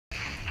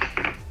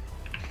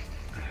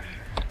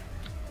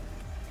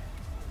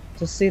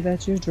to see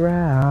that you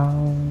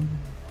drown.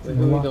 Wait,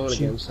 who are we Watch going you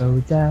against?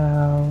 go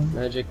down.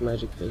 Magic,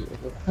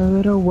 physical.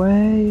 Put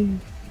away.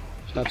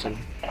 Stop singing.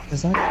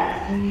 Cause I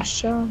got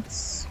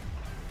patience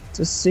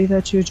to see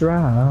that you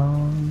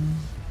drown.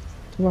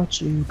 To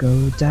watch you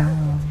go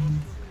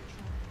down.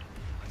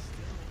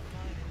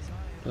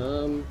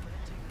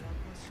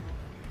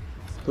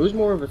 Who's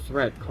more of a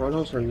threat,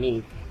 Kronos or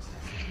Neith?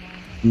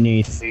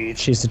 Neath.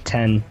 She's a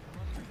 10.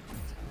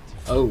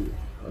 Oh,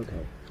 okay.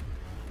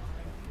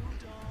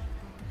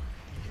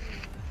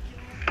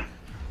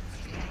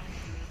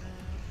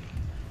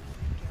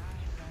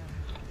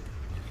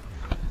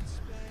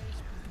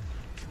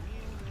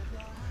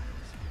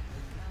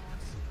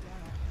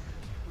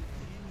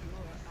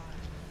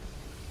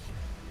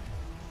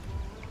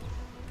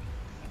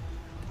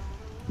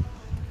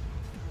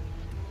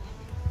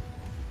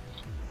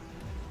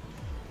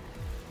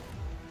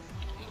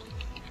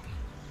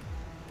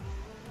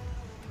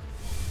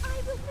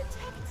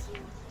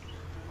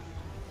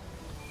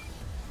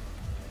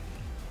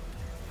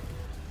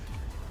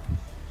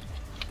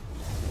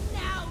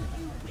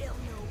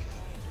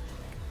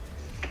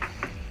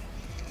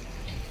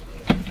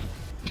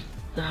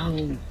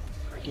 Oh,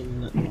 freaking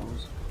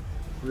nutballs.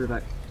 We're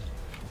back.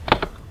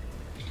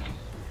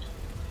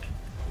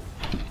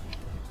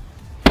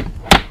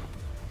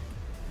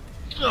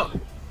 Ugh.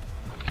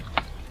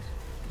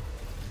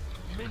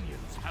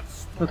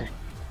 Okay.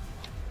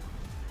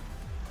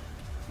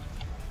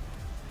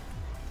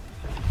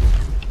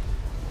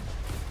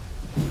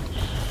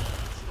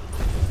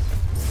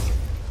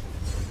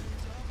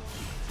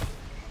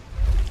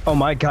 Oh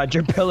my god,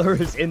 your pillar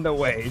is in the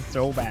way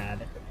so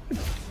bad.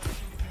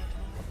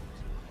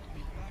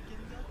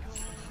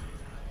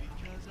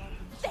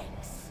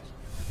 Thanks.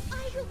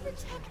 I will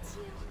protect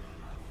you.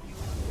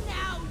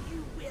 Now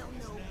you will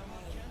know me.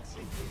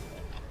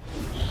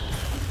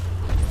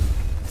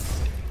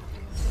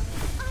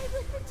 I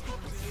will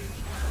protect you.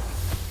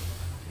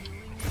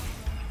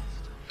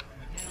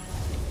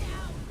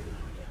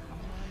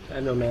 I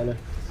have no mana.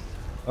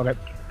 Okay.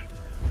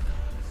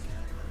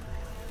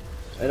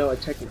 I know I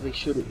technically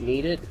shouldn't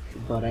need it,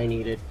 but I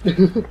need it.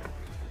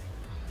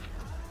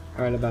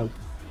 Alright, I'm bound.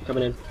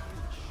 Coming in.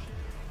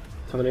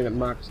 Coming in at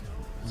max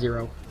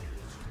 0.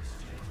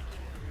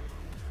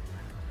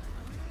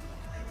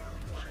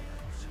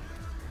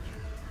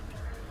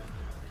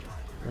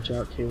 Watch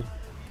out, Q.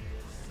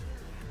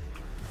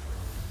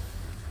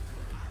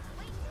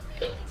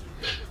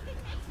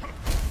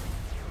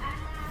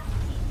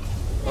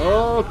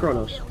 Oh,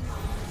 Kronos.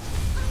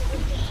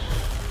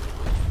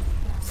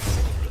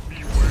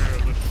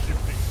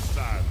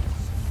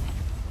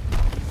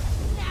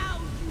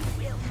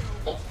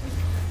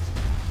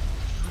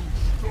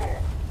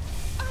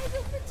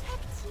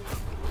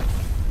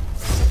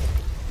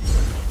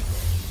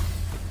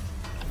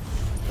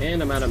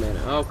 And I'm out of mana.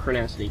 Oh,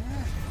 Chronacity.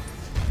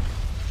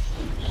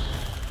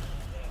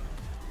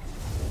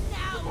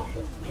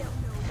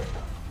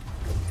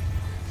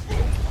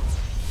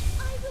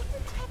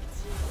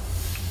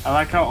 I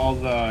like how all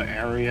the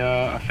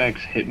area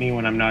effects hit me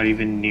when I'm not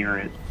even near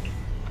it.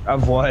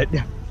 Of what?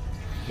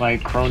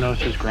 Like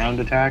Kronos'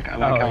 ground attack, I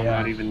like Oh, how I'm yeah.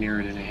 not even near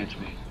it and it hits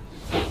me.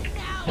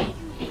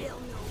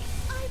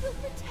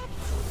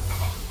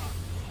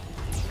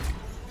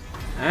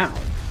 Ow.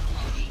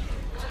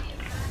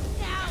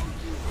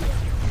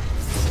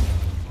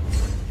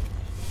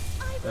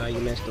 You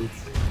missed them.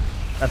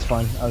 That's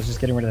fine. I was just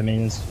getting rid of the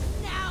minions.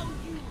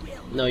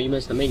 No, you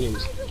missed the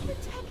minions.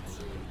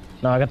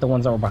 No, I got the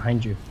ones that were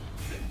behind you.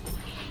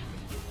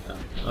 Oh,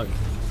 okay.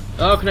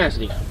 Oh,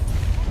 Chronacity.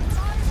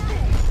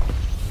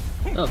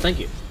 Oh, thank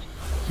you.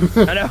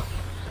 I know.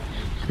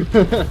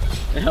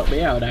 It helped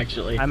me out,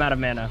 actually. I'm out of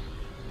mana.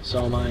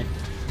 So am I.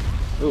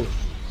 Ooh. Be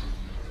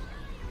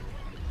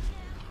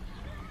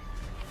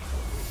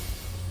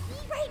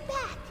right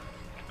back.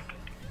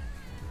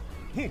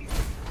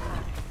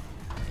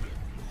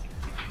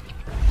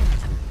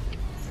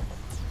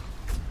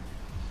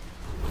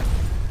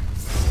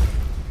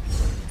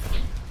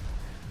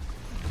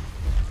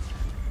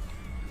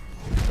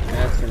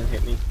 That's gonna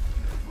hit me.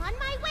 On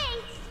my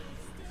way.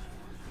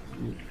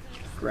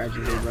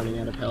 Gradually running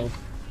out of health.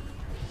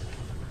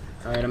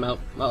 Alright, I'm out.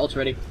 My ult's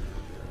ready.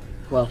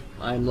 Well,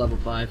 I'm level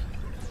 5.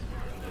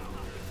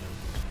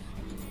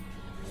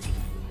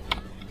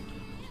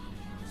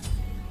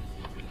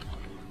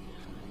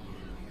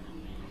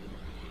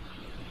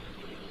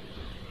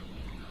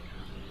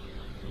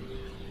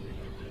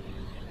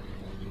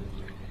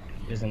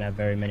 Doesn't have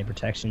very many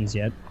protections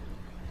yet.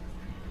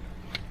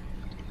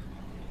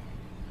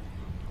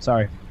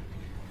 Sorry.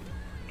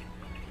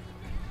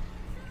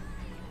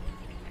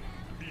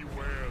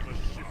 Beware the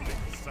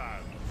shifting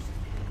sands.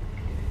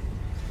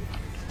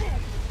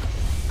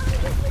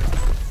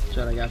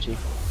 Shut, I got you.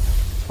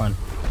 It's fine.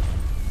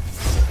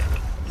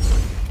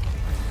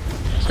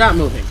 Stop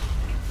moving.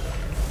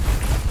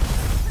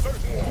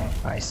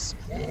 Nice.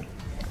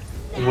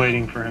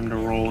 Waiting for him to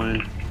roll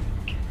in.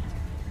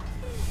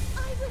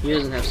 He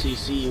doesn't have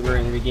CC right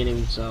in the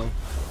beginning, so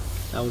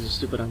that was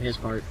stupid on his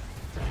part.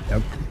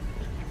 Yep.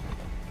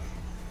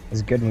 It's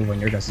a good move on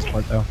your guys'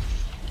 part, though.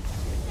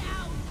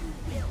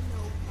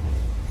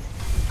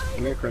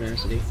 Come here,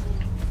 Chronicity.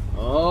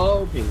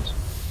 Oh, pings.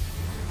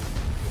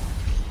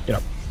 Get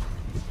up.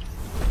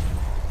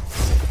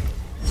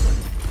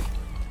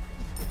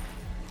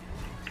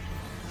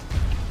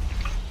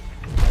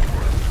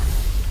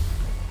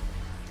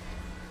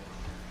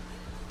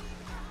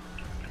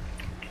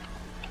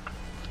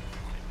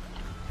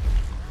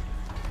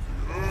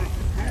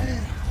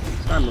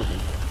 Start moving.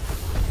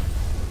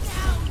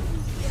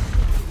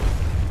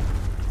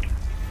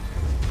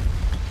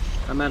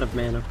 I'm out of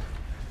mana.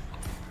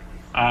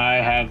 I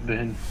have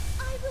been.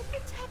 I will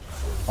protect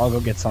you. I'll go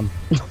get some.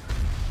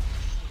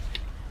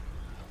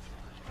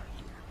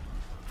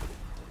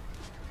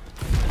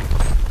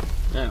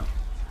 Now.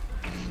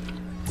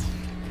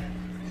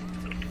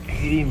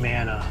 80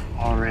 mana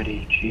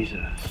already,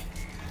 Jesus.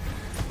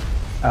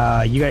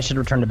 You guys should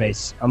return to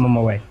base. I'm on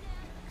my way.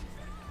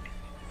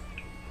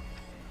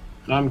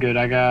 I'm good,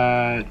 I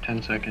got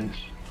 10 seconds.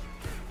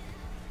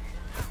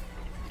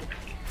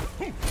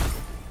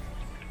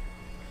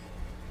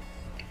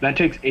 That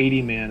takes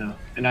 80 mana,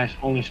 and I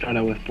only start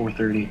out with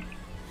 430.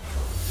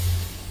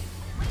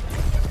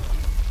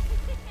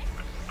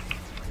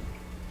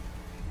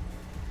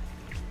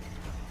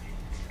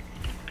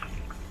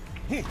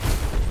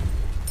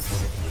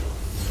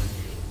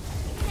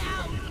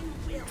 Now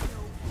you will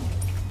know.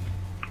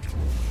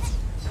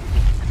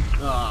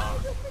 Ah.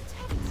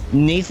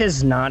 Neith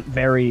is not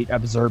very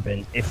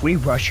observant. If we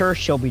rush her,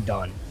 she'll be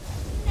done.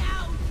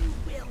 Now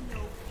you will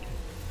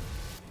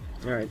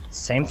know. Alright.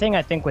 Same thing,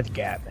 I think, with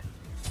Gab.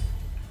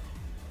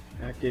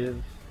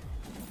 Active.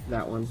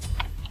 That one.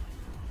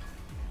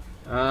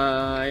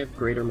 I have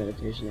greater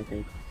meditation, I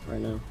think, right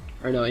now.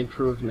 Or no,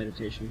 improved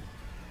meditation.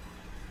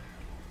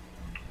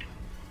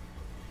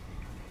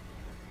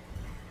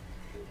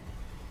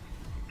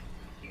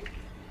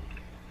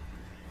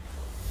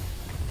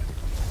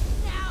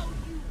 Now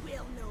you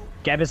will know.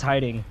 Gab is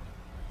hiding.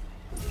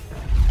 I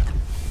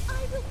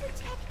will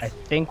protect I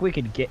think we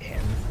could get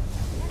him.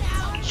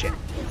 now. Shit.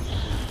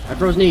 I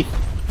froze Neith.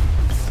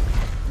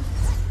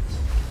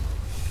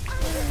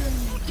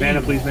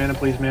 Mana please, mana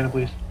please, mana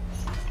please.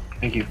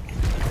 Thank you.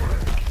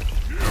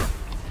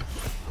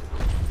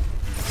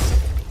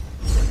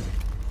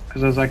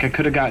 Because I was like, I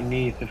could have gotten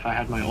Neith if I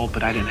had my ult,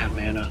 but I didn't have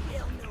mana.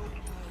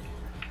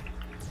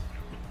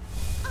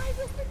 I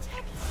will protect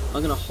you.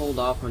 I'm gonna hold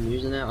off on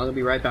using that. I'm gonna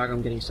be right back.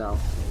 I'm getting Sal.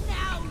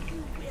 Now you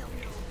will know.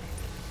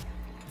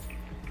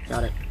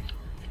 Got it.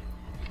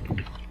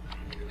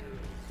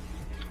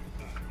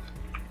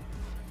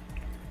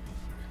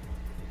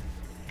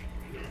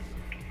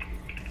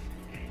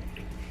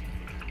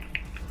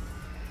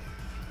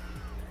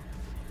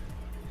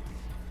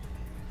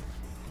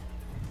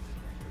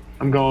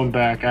 I'm going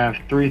back. I have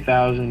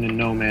 3,000 and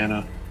no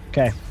mana.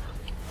 Okay.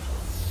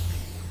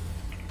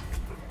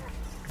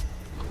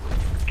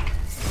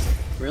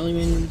 Really,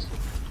 minions?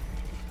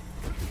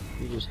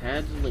 You just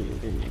had to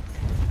leave, didn't you?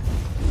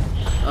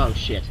 Oh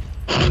shit.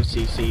 You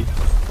CC'd.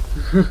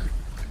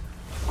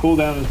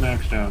 Cooldown is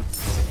maxed out.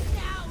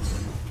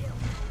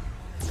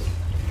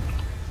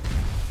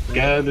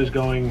 Gab is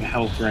going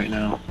health right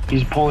now.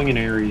 He's pulling an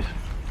Ares.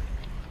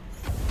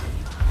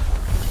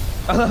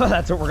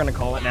 That's what we're gonna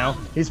call it now.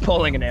 He's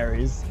pulling an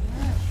Ares.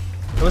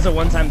 It was a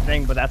one-time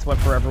thing, but that's what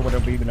forever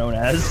would be known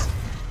as.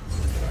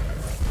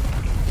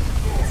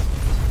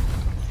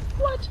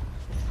 What?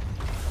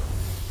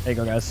 There you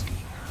go, guys.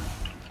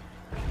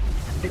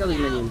 Take out these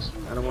minions.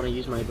 I don't want to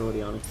use my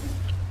ability on it.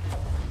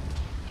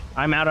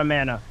 I'm out of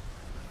mana.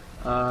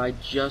 I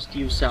just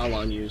used Sal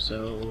on you,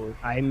 so...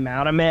 I'm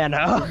out of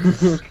mana.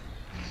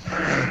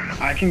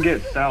 I can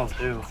get Sal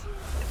too.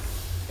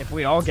 If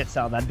we all get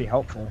Sal, that'd be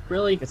helpful.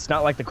 Really? It's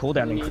not like the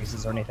cooldown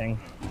increases or anything.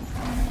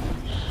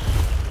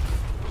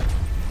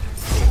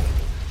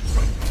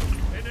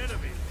 An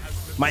enemy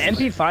has been My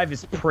MP5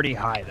 is pretty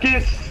high, though.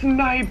 Get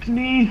sniped,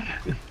 Neith!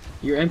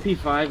 Your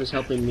MP5 is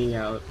helping me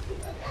out.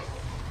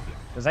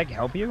 Does that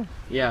help you?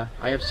 Yeah,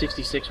 I have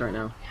 66 right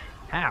now.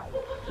 How?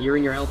 You're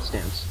in your health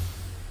stance.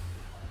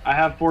 I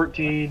have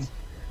 14.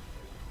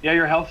 Yeah,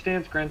 your health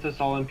stance grants us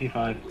all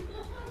MP5.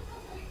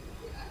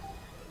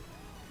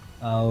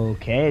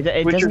 Okay,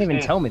 it Switch doesn't your even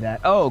stance. tell me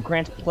that. Oh,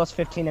 grants plus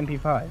 15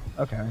 MP5.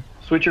 Okay.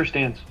 Switch your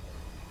stance.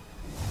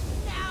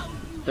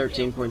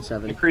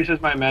 13.7. Increases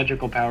my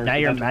magical power. Now so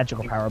you're that's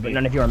magical what power, but makes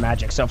none of you are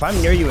magic. So if I'm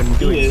near you and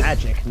doing is.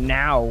 magic,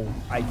 now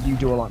you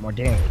do a lot more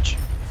damage.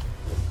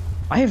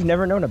 I have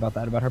never known about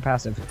that, about her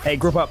passive. Hey,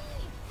 group up.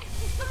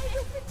 I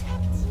will protect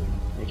you.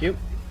 Thank you.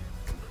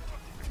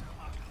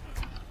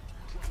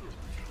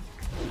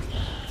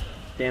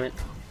 Damn it.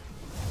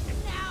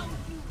 Now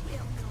you will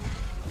know.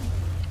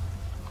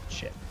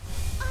 Shit.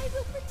 I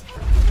will protect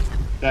you.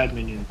 Bad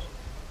minions.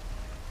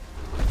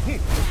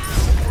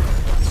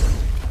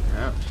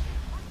 Ouch.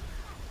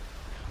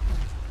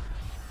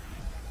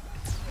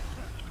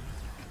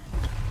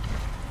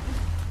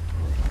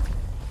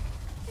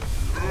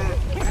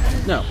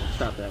 No,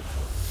 stop that.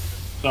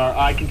 Sorry,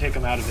 I can take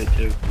him out of it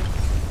too.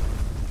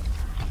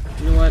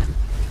 You know what?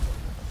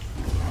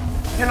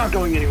 You're not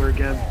going anywhere,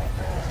 Gab.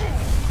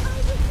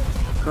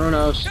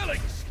 Kronos. Killing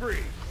spree.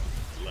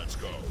 Let's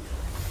go.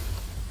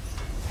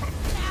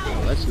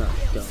 Oh, let's not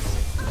go.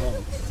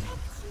 Oh.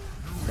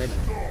 Stay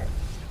back.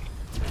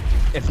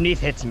 If Neath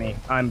hits me,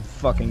 I'm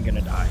fucking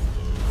gonna die.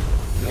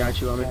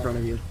 Got you. I'm in front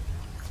of you.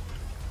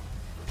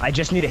 I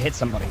just need to hit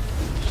somebody.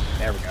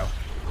 There we go.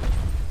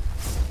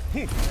 An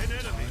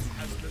enemy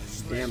has been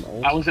slain. Damn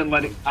ult.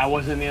 I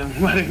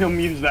wasn't letting him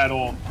use that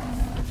ult.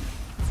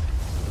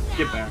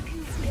 Get back.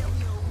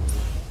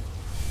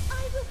 I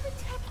will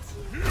protect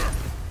you.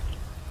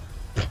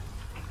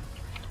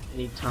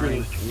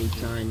 Anytime.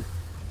 Anytime.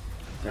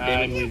 God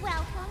damn it. You're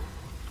welcome.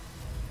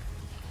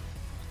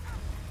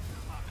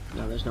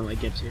 No, there's no way it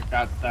gets here.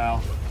 Got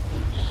thou.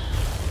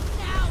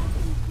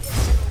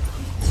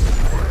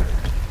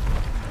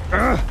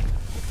 Ugh.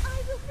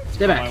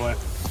 Stay On my back. way.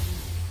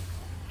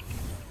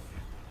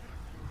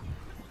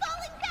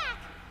 Falling back.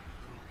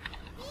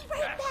 Be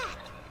right back.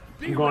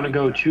 I'm going to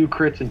go 2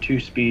 crits and 2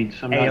 speeds.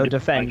 I'm Ayo, not doing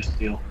defend. life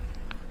steal.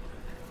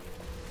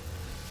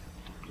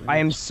 I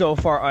am so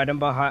far item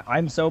behind.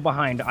 I'm so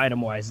behind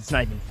item wise. It's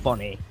not even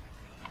funny.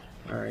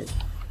 Alright.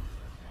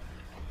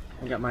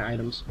 I got my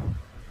items.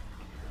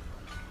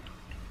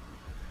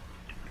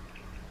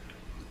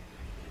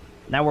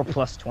 Now we're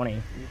plus 20.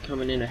 I'm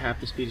coming in at half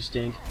the speed of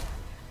Stink.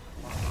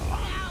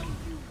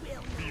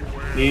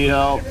 Need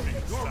help.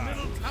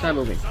 Stop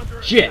moving.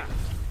 Shit!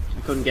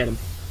 I couldn't get him.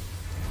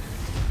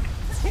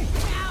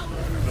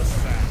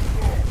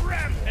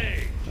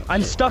 Rampage.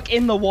 I'm stuck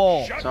in the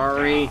wall.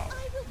 Sorry.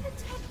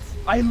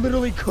 I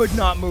literally could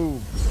not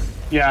move.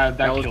 Yeah,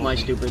 That was killed my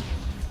me. stupid.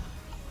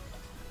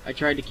 I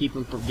tried to keep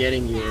him from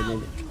getting you, and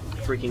then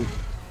freaking,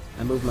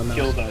 I moved my mouse.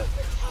 Killed us.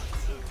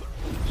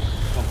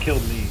 Well,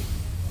 killed me.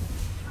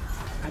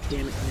 God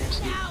damn it,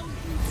 nasty.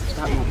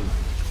 Stop moving.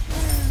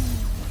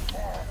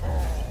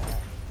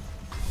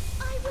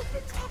 I will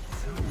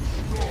protect you.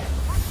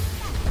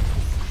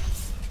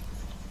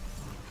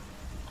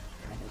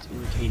 That's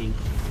irritating.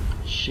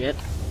 Shit.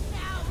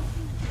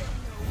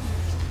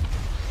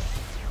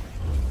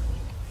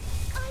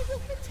 I will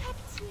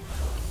protect you.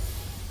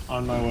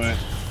 On my way.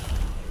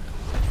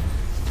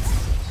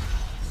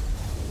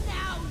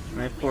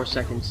 I have 4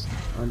 seconds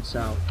on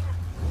south.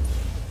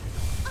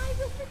 I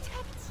will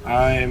protect you.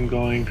 I am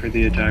going for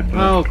the attack.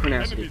 Oh,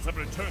 Chronacity. Enemies have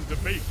returned to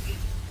base.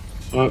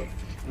 Oh,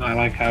 I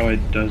like how it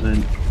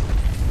doesn't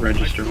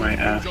register my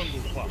F. Jungle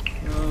clock.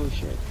 Oh,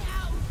 shit.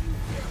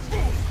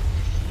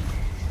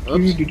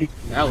 Oops.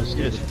 That was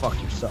Just stupid.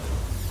 fuck yourself.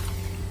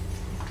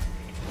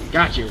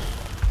 Got you.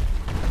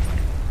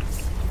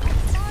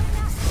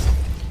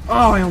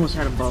 Oh, I almost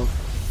had them both.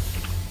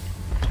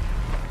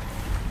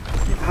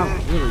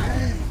 Ow,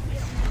 really?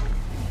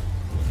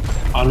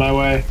 On my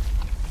way.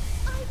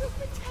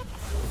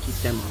 Keep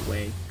them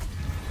away.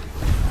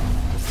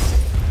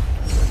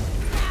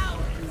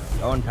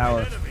 Going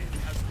power. Enemy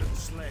has been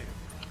slain.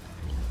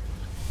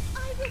 I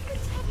will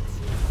protect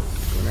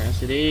you.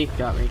 Tenacity,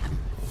 got me.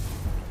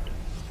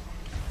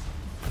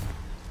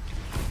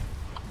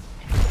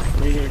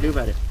 What are you gonna do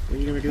about it? What are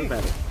you gonna do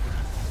about it?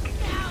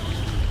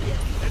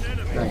 An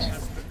enemy Nice.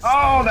 has been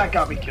Oh, that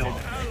got me killed.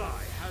 ally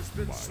has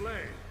been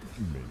slain.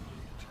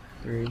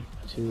 3,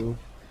 2,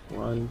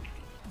 1.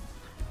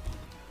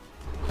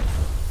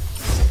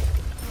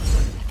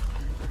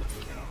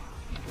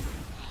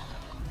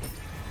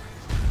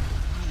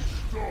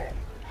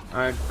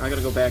 Alright, I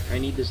gotta go back. I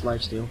need this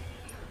lifesteal.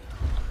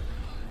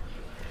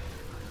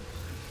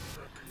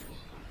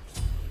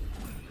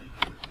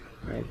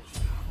 Alright.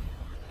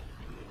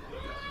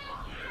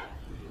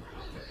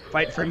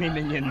 Fight for me,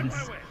 minions.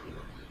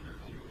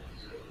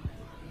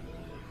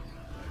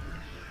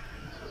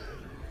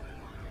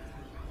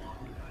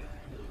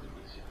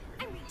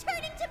 I'm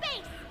returning to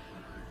base.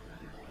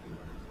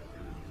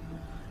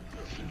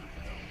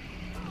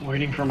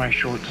 Waiting for my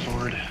short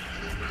sword.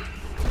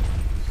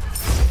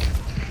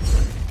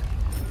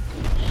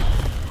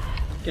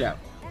 Get out.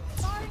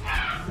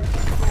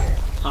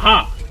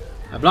 Haha!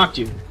 I blocked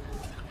you.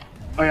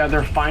 Oh yeah,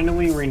 they're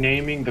finally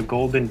renaming the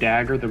golden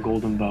dagger the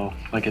golden bow,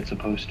 like it's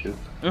supposed to.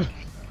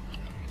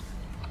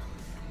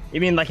 You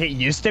mean like it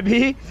used to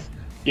be?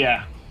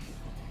 Yeah.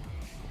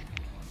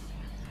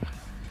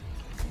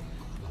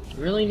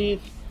 Really,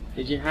 Neat?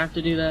 Did you have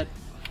to do that?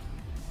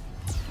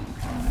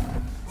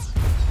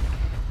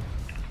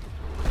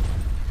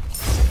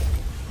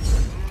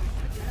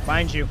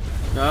 Find you.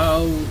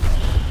 No.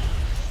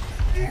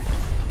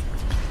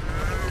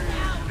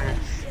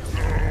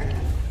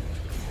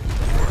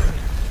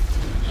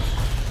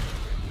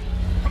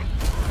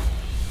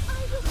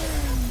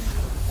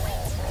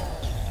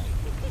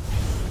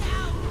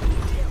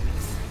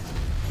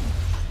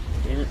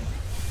 Damn it.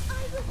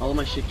 All of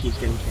my shit keeps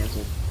getting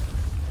cancelled.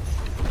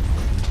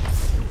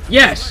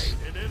 Yes!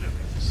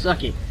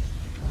 Suck it.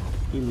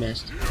 You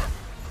missed.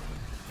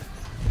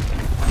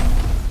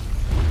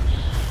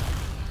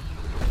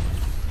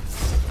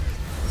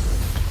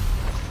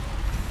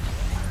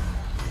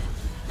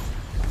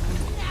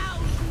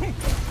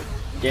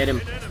 Get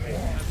him.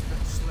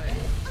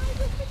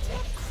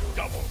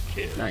 Double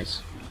kill.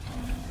 Nice.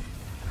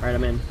 Alright,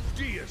 I'm in.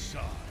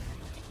 Deicide.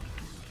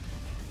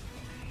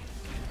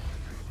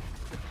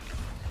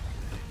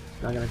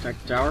 Not gonna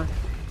attack the tower?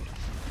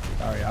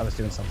 Sorry, I was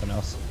doing something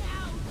else.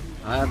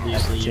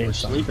 Obviously, you were Change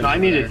something. sleeping. No, I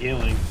over needed there.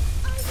 healing.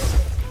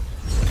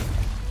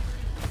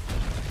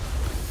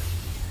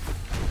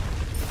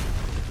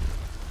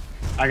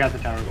 I got the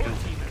tower Your kill.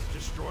 team has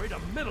destroyed a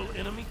middle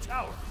enemy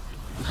tower.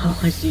 All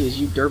I see is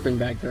you derping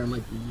back there. I'm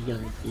like, you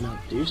gonna,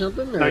 do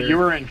something? Or... No, you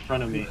were in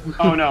front of me.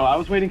 Oh no, I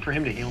was waiting for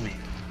him to heal me.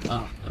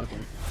 Oh, okay.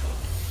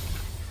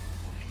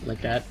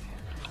 Like that.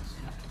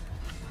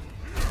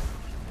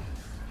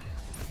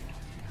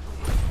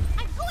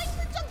 I'm going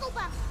for jungle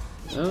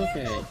buff.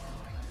 Okay.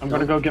 I'm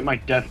gonna go get my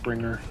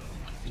Deathbringer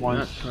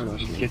once Not we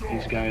Chronos. get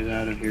these guys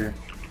out of here.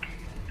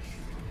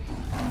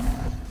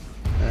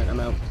 Alright, I'm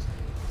out.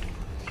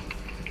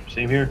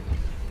 Same here.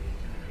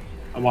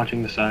 I'm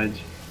watching the sides.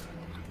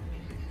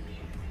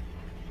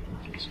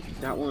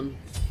 Got one.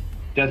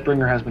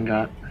 Deathbringer has been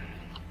got.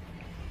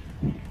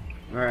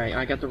 Alright,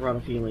 I got the rod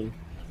of healing.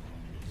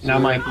 So Now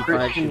my your MP5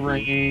 crit should can be-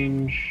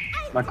 range.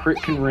 My crit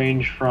can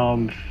range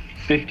from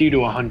 50 to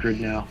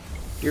 100 now.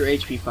 Your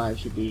HP 5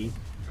 should be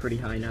pretty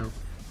high now.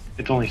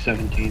 It's only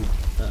 17.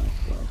 Oh,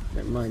 well,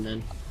 never mind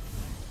then.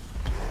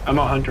 I'm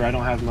a hunter. I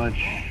don't have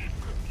much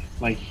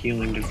like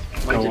healing to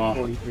Mine's go at off.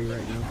 43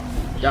 right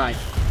now. Die.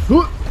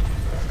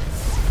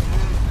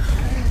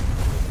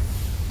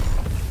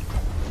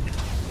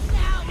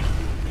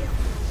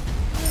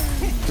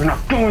 We're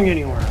not going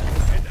anywhere. An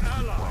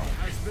ally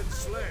has been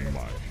slain.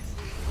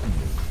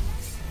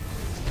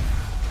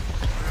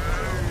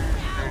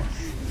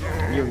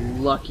 You're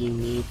lucky,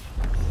 me.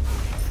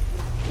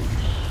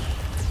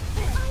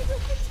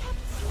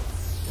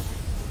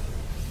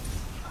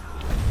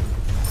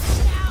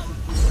 I will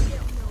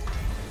protect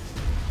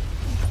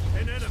you.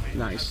 An enemy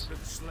Nice. has been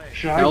slain.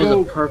 Should I That was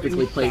go a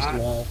perfectly queen placed size-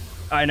 wall.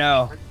 I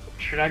know.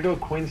 Should I go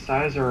queen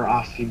size or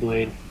Aussie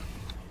blade?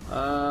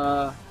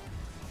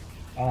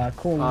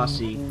 Cool.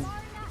 Aussie.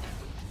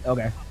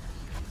 Okay.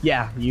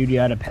 Yeah, you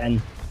got a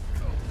pen.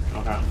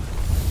 Okay.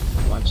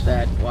 Watch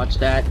that. Watch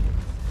that.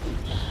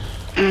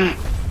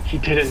 He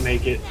didn't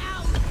make it.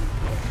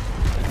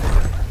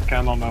 Okay,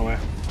 I'm on my way.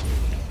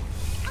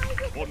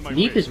 On my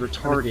Neep way. is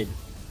retarded. By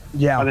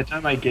Yeah. the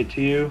time I get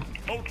to you,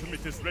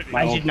 Ultimate is ready.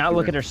 I did not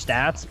look at her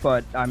stats,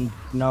 but I'm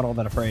not all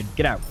that afraid.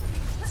 Get out.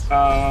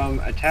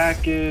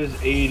 attack is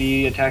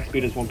 80, attack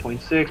speed is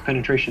 1.6,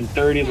 penetration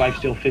 30,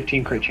 lifesteal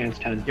 15, crit chance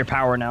 10. Your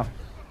power now.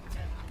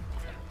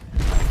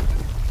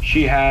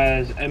 She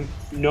has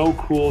no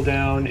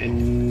cooldown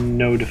and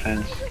no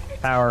defense.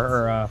 Power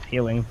or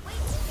healing.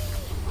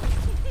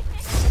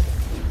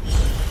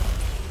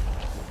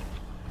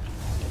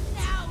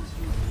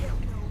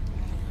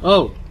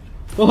 Oh.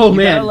 Oh, You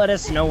man. gotta let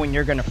us know when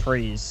you're gonna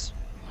freeze.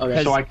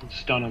 Okay. So I can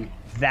stun him.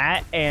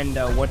 That and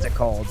what's it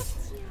called?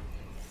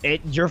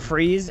 Your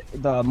freeze.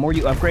 The more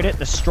you upgrade it,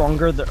 the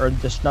stronger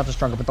not the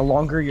stronger, but the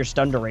longer your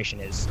stun duration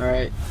is.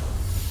 Alright.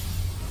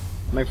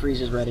 My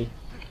freeze is ready.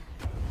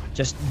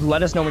 Just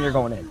let us know when you're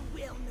going in.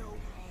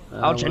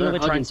 I'll we're generally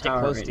try hugging and stick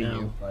tower close right to now.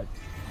 you, but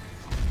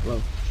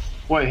Whoa.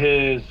 What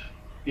his...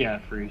 Yeah,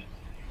 freeze.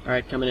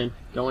 Alright, coming in.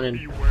 Going in.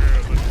 Beware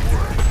the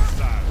dwarven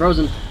style.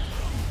 Frozen.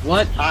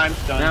 What? I'm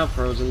stunned. Now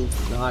frozen.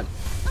 Not.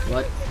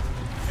 What?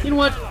 You know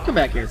what? Come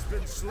back here. Has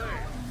been slain.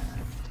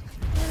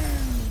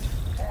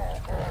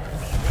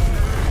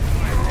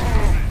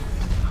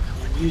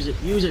 Use it.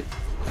 Use it.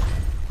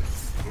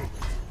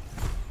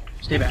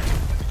 Stay back.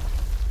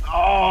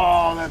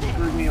 Oh, that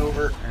screwed me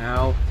over.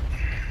 Ow.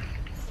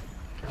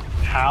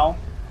 How?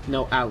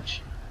 No,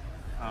 ouch.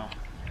 Oh.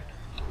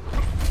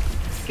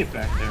 Get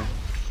back there.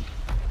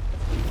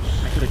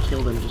 I could have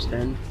killed him just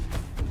then.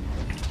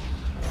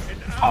 An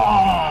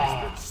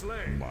ally has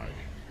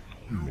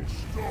been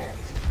slain.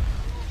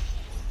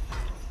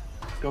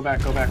 Go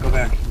back, go back, go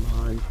back. Come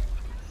on.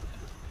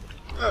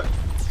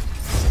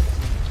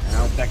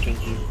 Ow, that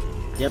killed you.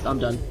 Yep, I'm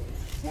done.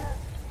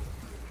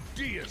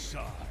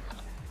 Deicide.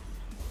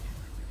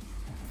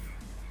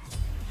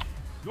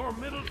 Your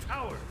middle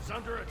tower is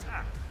under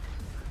attack.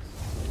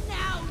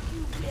 Now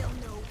you will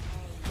know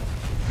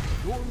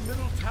pain. Your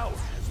middle tower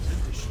has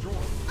been destroyed.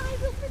 I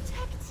will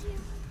protect you.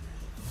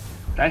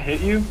 That hit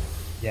you?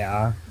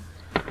 yeah,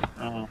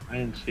 Oh, I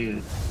didn't see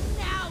it.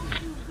 Now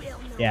you will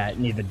know. yeah.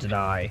 Neither did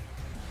I.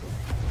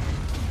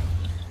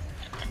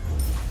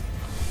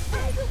 I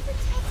will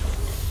protect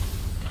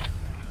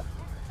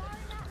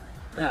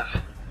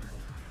Ah.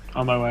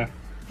 On my way.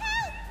 you.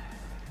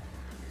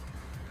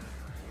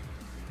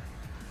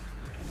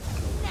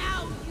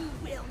 Now you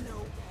will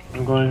know pain.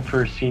 I'm going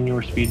for a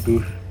senior speed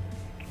booth.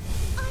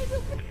 I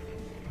will protect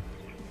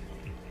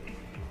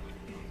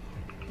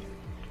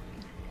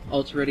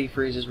Ult's ready.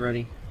 Freeze is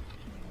ready.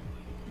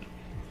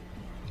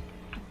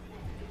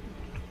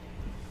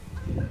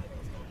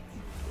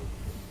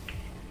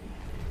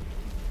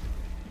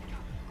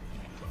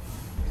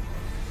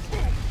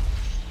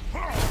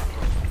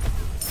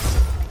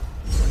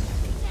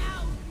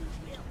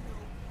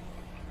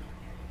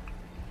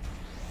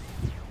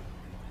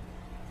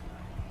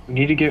 We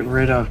need to get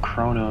rid of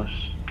Chronos.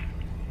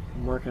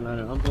 I'm working on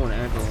it. I'm going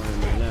aggro on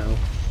him right now.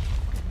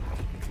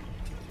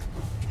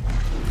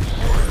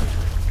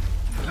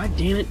 God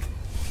damn it.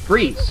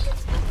 Freeze.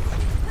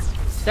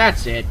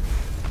 That's it.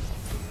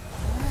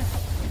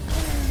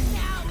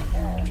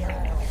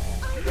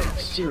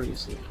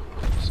 Seriously.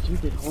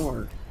 Stupid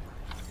hard.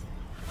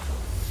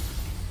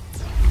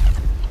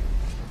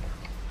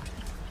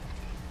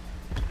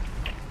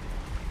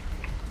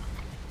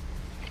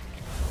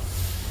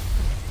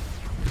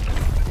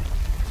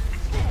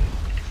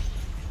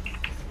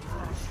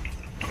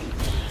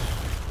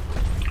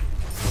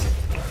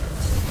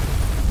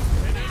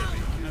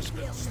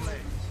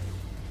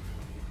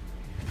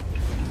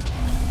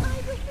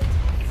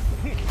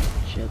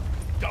 Shit.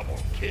 Double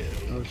kill.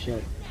 Oh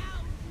shit.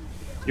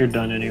 You're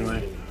done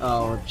anyway.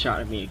 Oh, it shot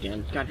at me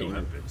again. God damn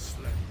it. Been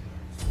slain.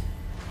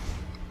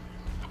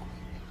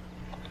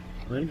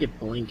 I'm gonna get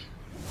blink.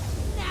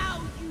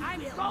 Now I'm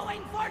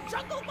going for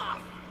Jungle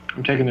Buff.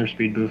 I'm taking their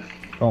speed boost.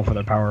 Going for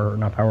their power,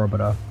 not power,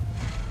 but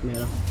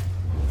Mana.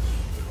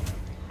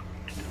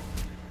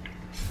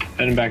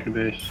 Heading back to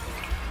base.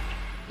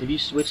 If you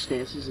switch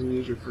stances and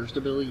use your first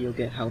ability, you'll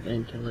get health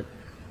and kill it.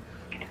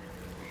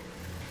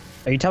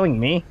 Are you telling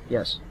me?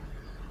 Yes.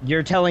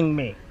 You're telling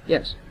me.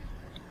 Yes.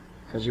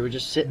 Because you were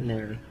just sitting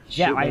there.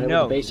 Yeah, shooting I it with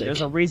know. a basic.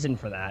 There's a reason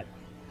for that.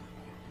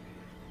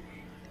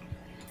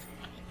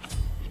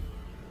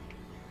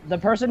 The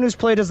person who's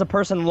played is a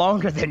person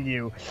longer than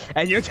you,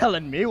 and you're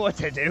telling me what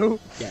to do?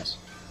 Yes.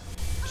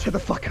 Shut the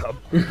fuck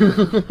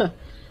up.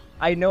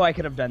 I know I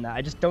could have done that.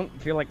 I just don't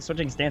feel like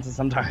switching stances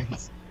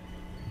sometimes.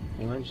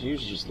 Well, it's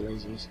usually just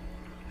laziness.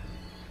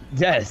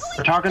 Yes.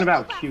 We're talking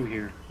about Q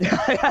here.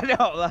 I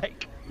know,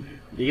 like,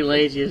 The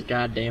laziest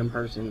goddamn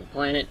person on the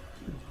planet.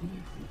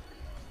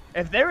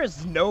 if there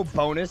is no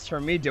bonus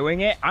for me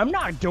doing it, I'm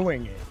not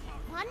doing it.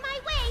 On my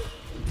way.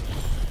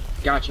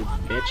 Got you,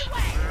 bitch.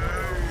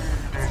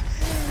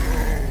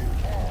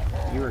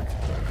 You're a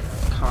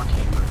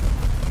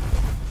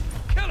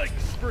cockhammer. Killing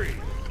spree.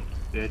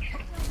 Bitch.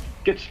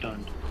 Get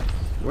stunned.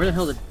 Where the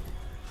hell did...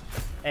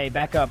 Hey,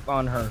 back up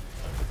on her.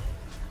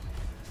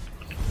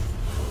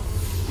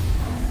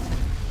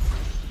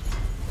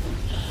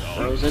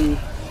 Frozen?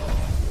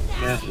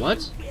 Yes.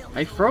 What?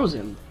 I froze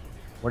him.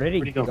 Where did he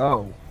Where'd he go?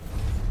 go?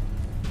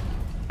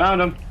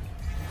 Found him.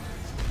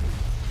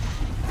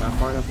 Not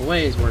far enough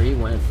away is where he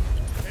went.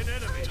 An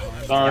enemy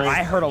has Sorry.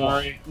 I heard a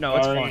lot. Sorry. No,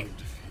 it's Sorry. fine.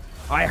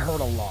 I heard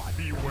a lot.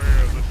 beware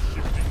the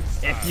shifting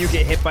If sands. you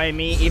get hit by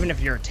me, even if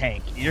you're a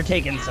tank, you're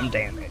taking some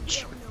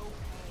damage.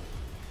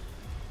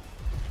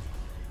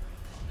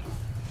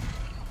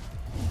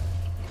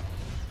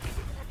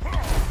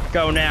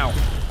 Go now.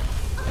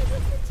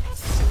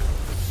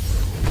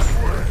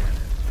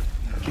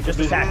 Keep Just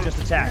him busy. attack, just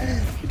attack.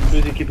 Keep him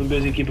busy, keep him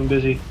busy, keep him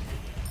busy.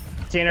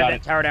 Tina, Got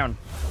it. tower down.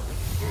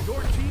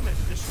 Your team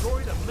has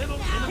destroyed a middle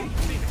enemy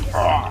phoenix.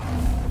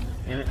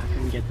 Damn it, I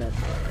couldn't get that.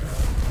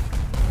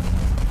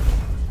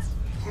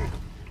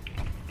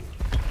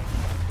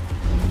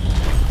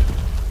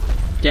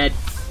 Dead.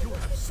 You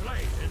have slain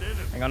an enemy.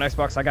 Hang on,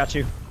 Xbox, I got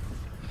you.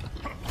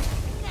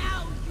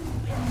 Now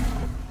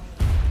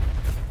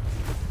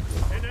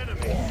An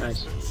enemy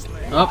Nice.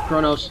 slain. Up,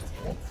 Kronos.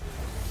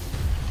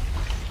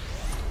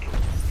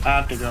 I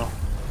have to go.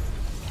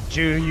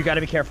 Ju, you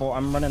gotta be careful.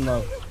 I'm running low. I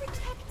will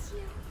protect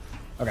you.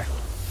 Okay.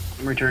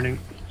 I'm returning.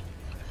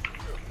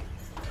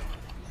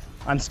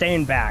 I'm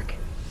staying back.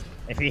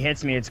 If he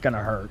hits me, it's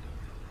gonna hurt.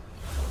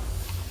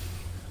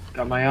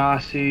 Got my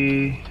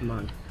Aussie. Come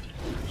on.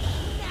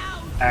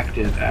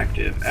 Active,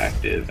 active,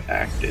 active,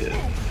 active.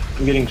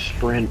 I'm getting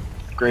sprint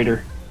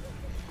greater.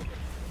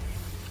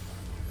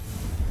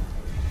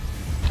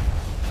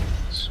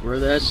 Swear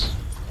this.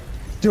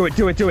 Do it,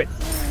 do it, do it.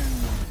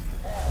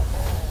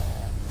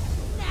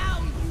 Now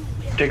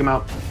you will. Take him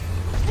out.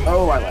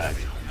 Oh, I lagged.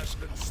 Has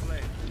been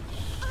slain.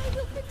 I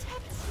will protect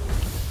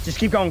you. Just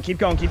keep going, keep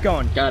going, keep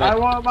going. Got I it.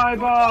 want my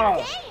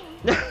ball.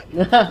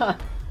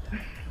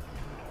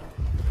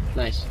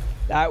 Nice.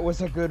 That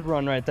was a good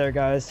run right there,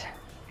 guys.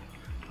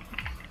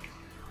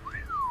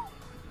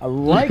 I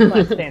like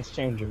my stance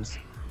changes.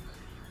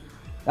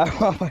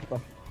 Oh my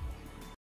God.